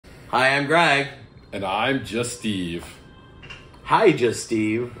Hi, I'm Greg. And I'm just Steve. Hi, just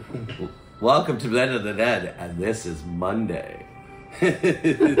Steve. Welcome to Den of the Dead, and this is Monday.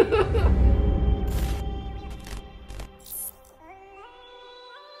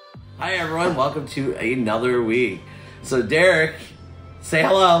 Hi, everyone. Welcome to another week. So, Derek, say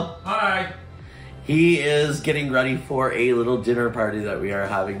hello. Hi. He is getting ready for a little dinner party that we are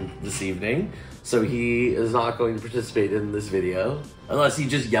having this evening. So he is not going to participate in this video unless he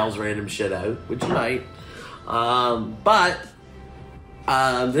just yells random shit out, which he might. But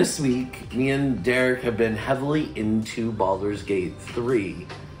this week, me and Derek have been heavily into Baldur's Gate 3.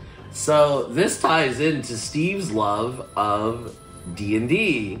 So this ties into Steve's love of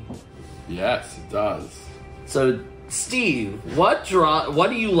D&D. Yes, it does. So, Steve, what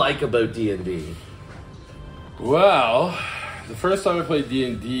do you like about D&D? Well, the first time I played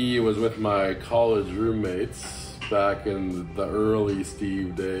D&D was with my college roommates back in the early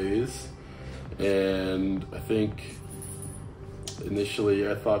Steve days. And I think initially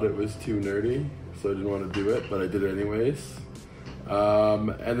I thought it was too nerdy, so I didn't want to do it, but I did it anyways.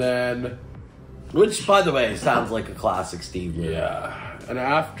 And then... Which, by the way, sounds like a classic Steve movie. Yeah. And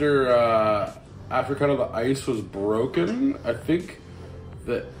after kind of the ice was broken, I think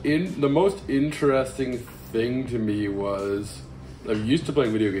the most interesting thing to me was I'm used to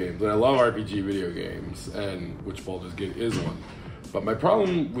playing video games, and I love RPG video games, and which Baldur's Gate is one. But my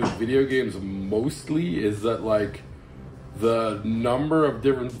problem with video games mostly is that like the number of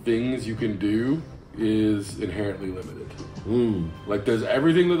different things you can do is inherently limited. Like there's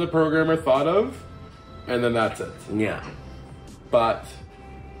everything that the programmer thought of, and then that's it. Yeah. But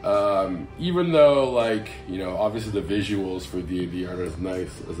even though, like, you know, obviously the visuals for D&D aren't as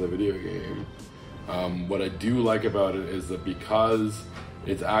nice as a video game, what I do like about it is that because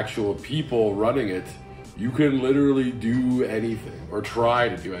it's actual people running it, you can literally do anything, or try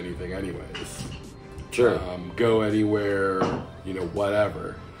to do anything anyways. Sure. Go anywhere, you know,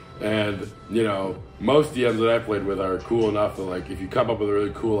 whatever. And, you know, most DMs that I played with are cool enough that, like, if you come up with a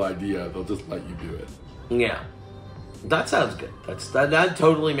really cool idea, they'll just let you do it. Yeah. That sounds good. That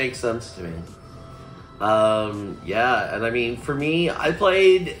totally makes sense to me. Yeah, and I mean, for me, I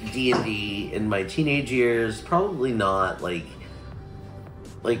played D&D in my teenage years, probably not, like,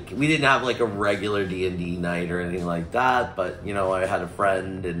 we didn't have, like, a regular D&D night or anything like that, but, you know, I had a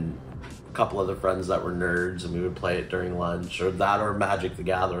friend and a couple other friends that were nerds, and we would play it during lunch, or that, or Magic the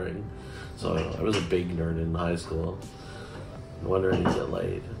Gathering. So, I was a big nerd in high school. No wonder I didn't get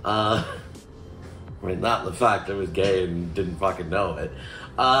laid. I mean, not the fact I was gay and didn't fucking know it.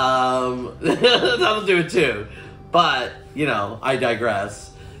 That'll do it too. But, you know, I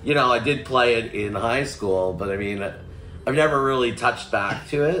digress. You know, I did play it in high school, but I mean, I've never really touched back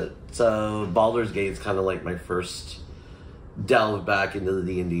to it. So Baldur's Gate is kind of like my first delve back into the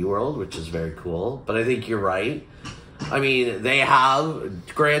D&D world, which is very cool. But I think you're right. I mean,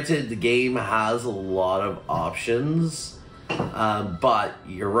 granted, the game has a lot of options. But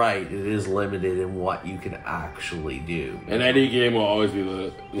you're right, it is limited in what you can actually do. And any game will always be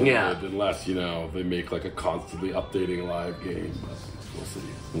limited unless, you know, they make like a constantly updating live game. But we'll see.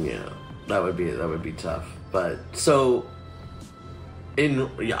 Yeah, that would be tough. But so when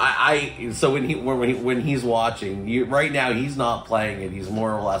he's watching, right now he's not playing it. He's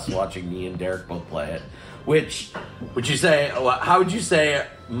more or less watching me and Derek both play it. Which would you say? How would you say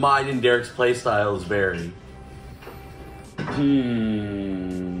mine and Derek's play styles vary?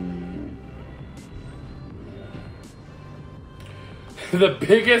 The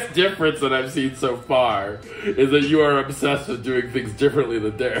biggest difference that I've seen so far is that you are obsessed with doing things differently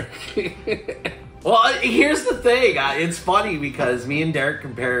than Derek. Well, here's the thing. It's funny because me and Derek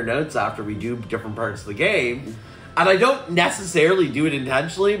compare notes after we do different parts of the game. And I don't necessarily do it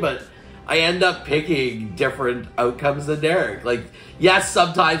intentionally, but I end up picking different outcomes than Derek. Like, yes,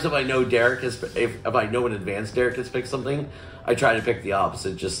 sometimes if I know if I know in advance Derek has picked something, I try to pick the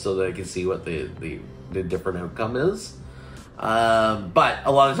opposite just so that I can see what the different outcome is. But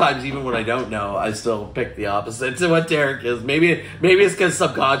a lot of times, even when I don't know, I still pick the opposite to what Derek is. Maybe it's because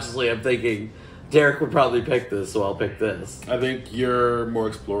subconsciously I'm thinking Derek would probably pick this, so I'll pick this. I think you're more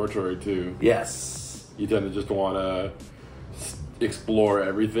exploratory too. Yes. You tend to just want to explore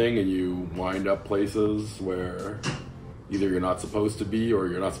everything, and you wind up places where either you're not supposed to be or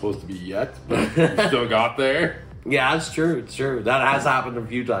you're not supposed to be yet, but you still got there. Yeah, it's true. It's true. That has happened a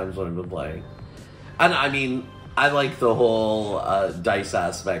few times when I've been playing. And I mean, I like the whole dice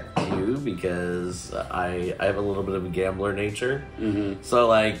aspect too, because I have a little bit of a gambler nature. Mm-hmm. So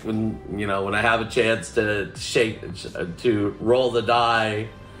like when I have a chance to roll the die,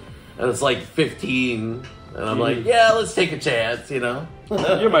 and it's like 15, And I'm like, yeah, let's take a chance, you know?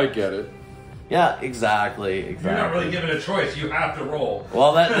 You might get it. Yeah, exactly. You're not really given a choice. You have to roll.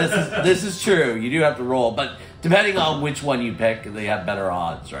 Well, this is true. You do have to roll, but depending on which one you pick, they have better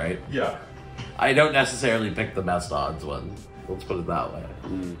odds, right? Yeah. I don't necessarily pick the best odds one. Let's put it that way.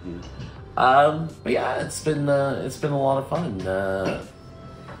 Mm-hmm. But yeah, it's been a lot of fun.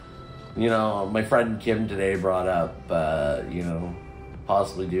 You know, my friend Kim today brought up, you know,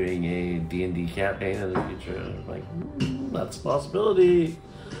 possibly doing a D&D campaign in the future. I'm like, that's a possibility.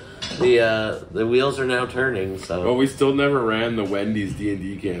 The wheels are now turning. So, But we still never ran the Wendy's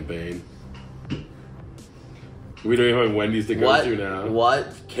D&D campaign. We don't even have Wendy's to go to now. What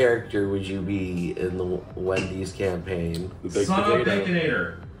character would you be in the Wendy's campain? The baked Son of potato.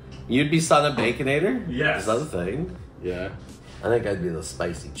 Baconator. You'd be Son of Baconator? Yes. Is that a thing? Yeah. I think I'd be the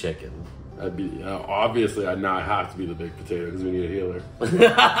spicy chicken. I'd be obviously I'd not have to be the baked potato because we need a healer.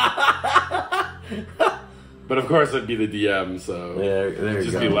 But of course I'd be the DM, so There you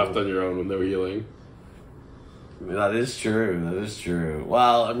just go. be left on your own with no healing. That is true. That is true.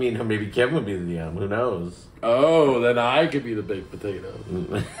 Well, I mean, maybe Kim would be the DM. Who knows? Oh, then I could be the baked potato.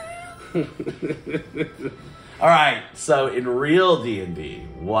 All right. So in real D&D,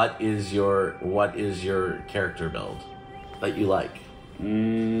 what is your character build that you like?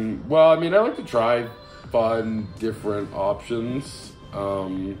 Well, I mean, I like to try fun, different options.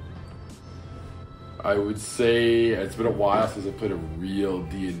 I would say it's been a while since I played a real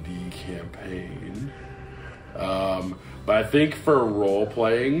D&D campaign. But I think for role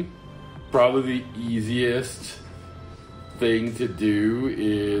playing, probably the easiest thing to do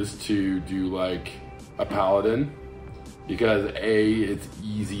is to do like a paladin, because A, it's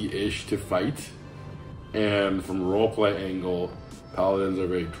easy-ish to fight, and from a roleplay angle, paladins are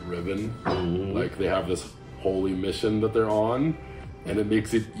very driven. Like they have this holy mission that they're on, and it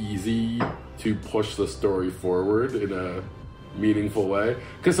makes it easy to push the story forward in a meaningful way.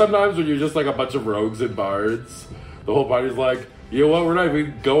 Because sometimes when you're just like a bunch of rogues and bards, the whole party's like, you know what, we're not even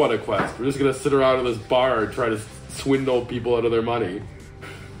gonna go on a quest. We're just gonna sit around in this bar and try to swindle people out of their money.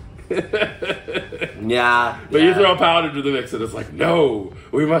 Yeah. But you throw a paladin into the mix and it's like, no,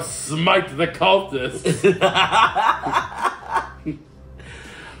 we must smite the cultists.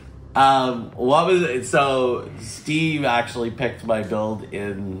 What was it? So Steve actually picked my build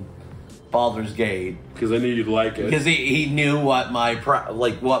in Baldur's Gate Because I knew you'd like it. because he knew what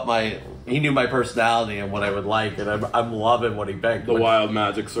he knew my personality and what I would like, and I'm loving what he picked. The wild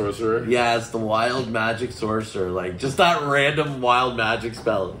magic sorcerer. Yeah, it's the wild magic sorcerer, like just that random wild magic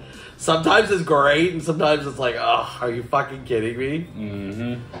spell. Sometimes it's great, and sometimes it's like, oh, are you fucking kidding me?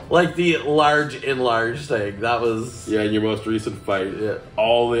 Mm-hmm. Like the enlarge thing. That was Yeah, in your most recent fight, Yeah.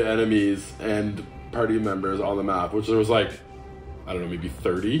 all the enemies and party members on the map, which there was like, I don't know, maybe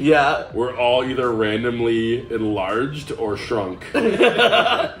 30, yeah. were all either randomly enlarged or shrunk.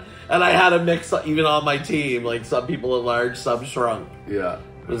 And I had a mix even on my team. Like some people enlarged, some shrunk. Yeah.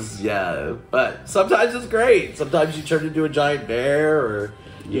 But sometimes it's great. Sometimes you turn into a giant bear, or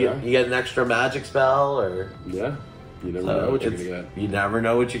you Yeah. get an extra magic spell, or Yeah. You never so know what you're it's- going to get. You never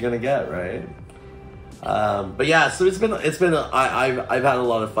know what you're gonna get, right? But yeah, so it's been I've had a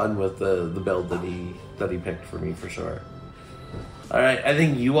lot of fun with the build that he picked for me for sure. All right,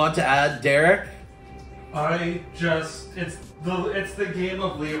 anything you want to add, Derek? It's the game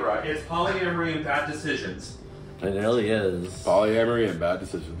of Libra. It's polyamory and bad decisions. It really is. Polyamory and bad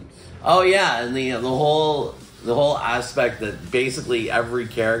decisions. Oh yeah, and the whole aspect that basically every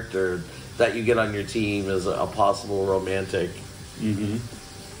character that you get on your team is a possible romantic.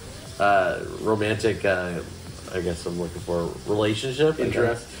 I guess I'm looking for relationship.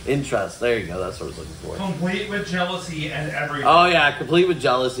 Interest. There you go. That's what I was looking for. Complete with jealousy and everything. Oh yeah, complete with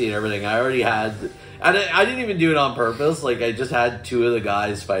jealousy and everything. I already had. I didn't even do it on purpose. Like I just had two of the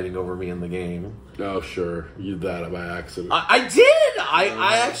guys fighting over me in the game. Oh, sure. You did that by accident. I did.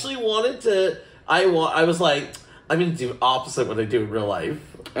 I actually wanted to. I was like, I'm gonna do opposite what I do in real life.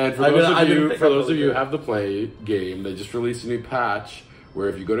 And for those of you who have the play game, they just released a new patch where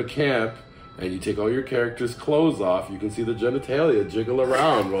if you go to camp and you take all your characters' clothes off, you can see the genitalia jiggle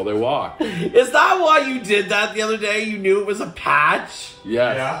around while they walk. Is that why you did that the other day? You knew it was a patch?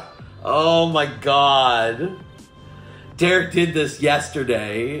 Yes. Yeah. Oh my god. Derek did this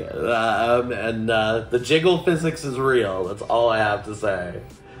yesterday, and the jiggle physics is real. That's all I have to say.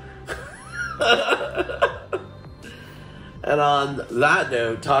 And on that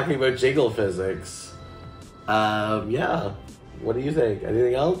note, talking about jiggle physics, yeah. What do you think?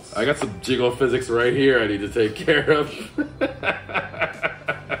 Anything else? I got some jiggle physics right here I need to take care of.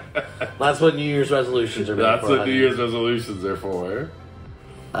 That's what New Year's resolutions are made That's for. what honey. New Year's resolutions are for.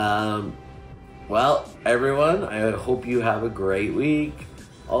 Well, everyone, I hope you have a great week.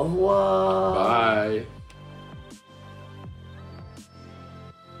 Au revoir. Bye.